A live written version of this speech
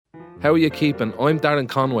How are you keeping? I'm Darren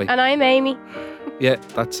Conway. And I'm Amy. Yeah,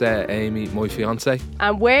 that's Amy, my fiancée.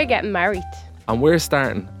 And we're getting married. And we're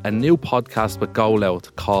starting a new podcast with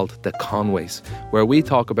GoLoud called The Conways, where we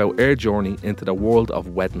talk about our journey into the world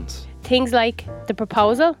of weddings. Things like the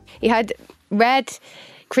proposal. He had red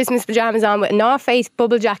Christmas pyjamas on with a North Face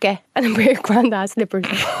bubble jacket and a pair of grandad slippers.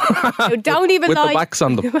 So don't even with lie. the backs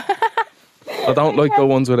on them. I don't like the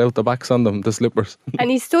ones without the backs on them, the slippers. And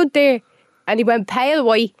he stood there and he went pale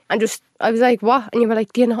white and just, I was like, what? And you were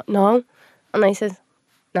like, do you not know? And I said,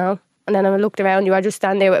 no. And then I looked around, you were just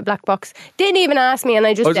standing there with a black box. Didn't even ask me, and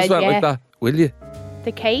I just said, went yeah. like that. Will you?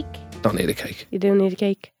 The cake? Don't need a cake. You do need a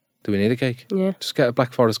cake. Do we need a cake? Yeah. Just get a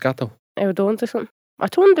Black Forest Gatto. Or Dundas or something. Or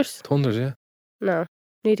Thunders. Thunders, yeah. No,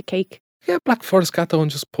 need a cake. Yeah, Black Forest Gatto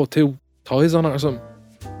and just put 2 toys on it or something.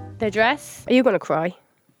 The dress? Are you going to cry?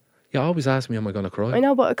 You always ask me, am I going to cry? I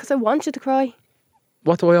know, but because I want you to cry.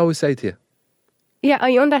 What do I always say to you? Yeah,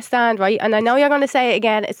 I understand, right? And I know you're going to say it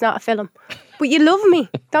again, it's not a film. But you love me.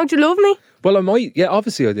 Don't you love me? Well, I might. Yeah,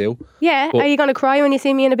 obviously I do. Yeah, But are you going to cry when you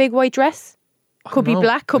see me in a big white dress? Could be know.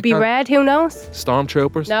 black, could be red, who knows?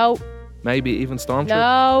 Stormtroopers? No. Maybe even Stormtroopers?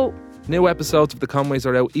 No. New episodes of The Conways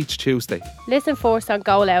are out each Tuesday. Listen first on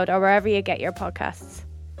GoLoud or wherever you get your podcasts.